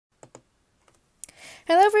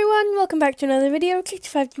Hello everyone, welcome back to another video.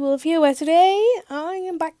 65 here, where today I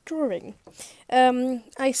am back drawing.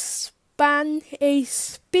 I span a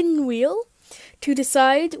spin wheel to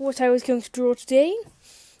decide what I was going to draw today,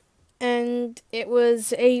 and it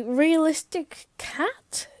was a realistic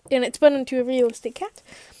cat, and it spun into a realistic cat.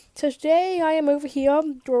 So today I am over here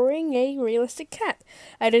drawing a realistic cat.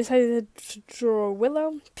 I decided to draw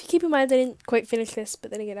Willow. Keep in mind I didn't quite finish this, but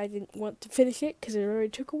then again I didn't want to finish it because it already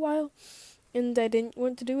took a while. And I didn't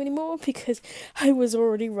want to do anymore because I was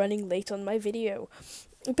already running late on my video.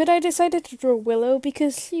 But I decided to draw Willow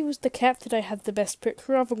because she was the cat that I had the best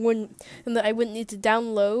picture of and that I wouldn't need to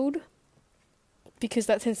download because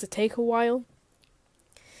that tends to take a while.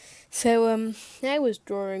 So I was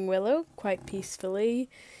drawing Willow quite peacefully,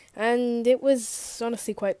 and it was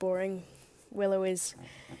honestly quite boring. Willow is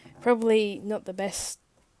probably not the best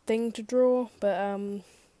thing to draw, but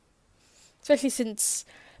especially since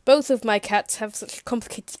both of my cats have such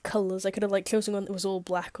complicated colours. I could have chosen one that was all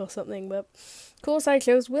black or something, but of course I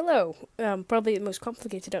chose Willow. Probably the most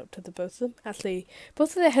complicated out of the both of them. Actually, both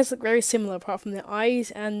of their heads look very similar apart from their eyes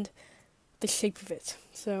and the shape of it.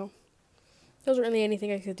 So there wasn't really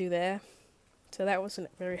anything I could do there. So that wasn't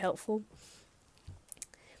very helpful.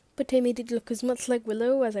 But I made it look as much like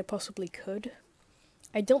Willow as I possibly could.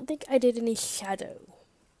 I don't think I did any shadow,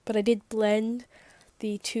 but I did blend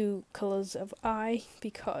the two colours of eye,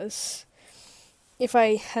 because if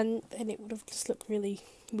I hadn't, then it would have just looked really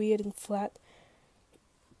weird and flat.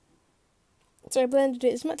 So I blended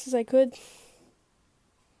it as much as I could.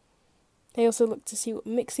 I also looked to see what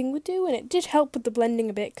mixing would do, and it did help with the blending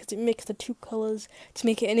a bit because it mixed the two colours to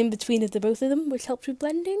make it an in-between of the both of them, which helped with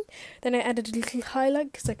blending. Then I added a little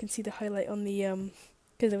highlight because I can see the highlight on the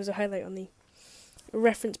because there was a highlight on the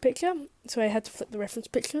reference picture, so I had to flip the reference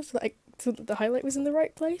picture so that the highlight was in the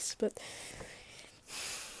right place. But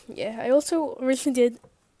yeah, I also originally did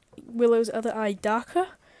Willow's other eye darker,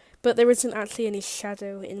 but there isn't actually any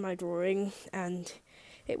shadow in my drawing, and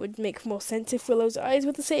it would make more sense if Willow's eyes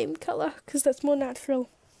were the same colour, because that's more natural.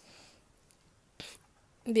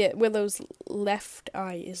 Yeah, Willow's left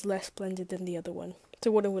eye is less blended than the other one,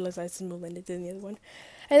 so one of Willow's eyes is more blended than the other one.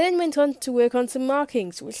 I then went on to work on some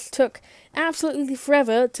markings, which took absolutely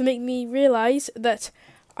forever to make me realise that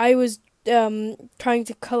I was trying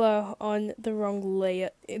to colour on the wrong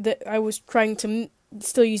layer, that I was trying to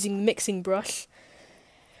still using the mixing brush.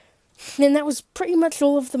 And that was pretty much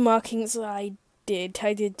all of the markings I did.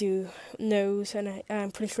 I did do nose, and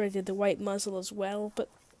I'm pretty sure I did the white muzzle as well, but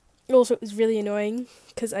also it was really annoying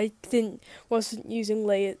because I wasn't using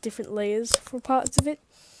different layers for parts of it.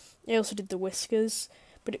 I also did the whiskers,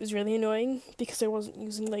 but it was really annoying because I wasn't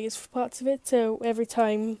using layers for parts of it, so every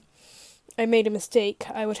time I made a mistake,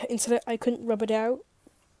 I couldn't rub it out,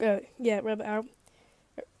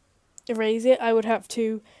 erase it, I would have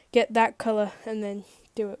to get that colour and then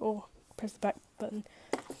do it, or press the back button.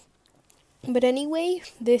 But anyway,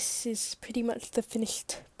 this is pretty much the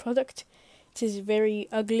finished product. It is very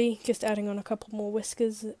ugly, just adding on a couple more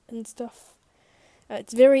whiskers and stuff.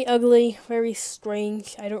 It's very ugly, very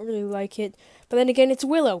strange, I don't really like it. But then again, it's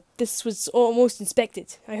Willow. This was almost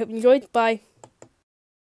inspected. I hope you enjoyed. Bye.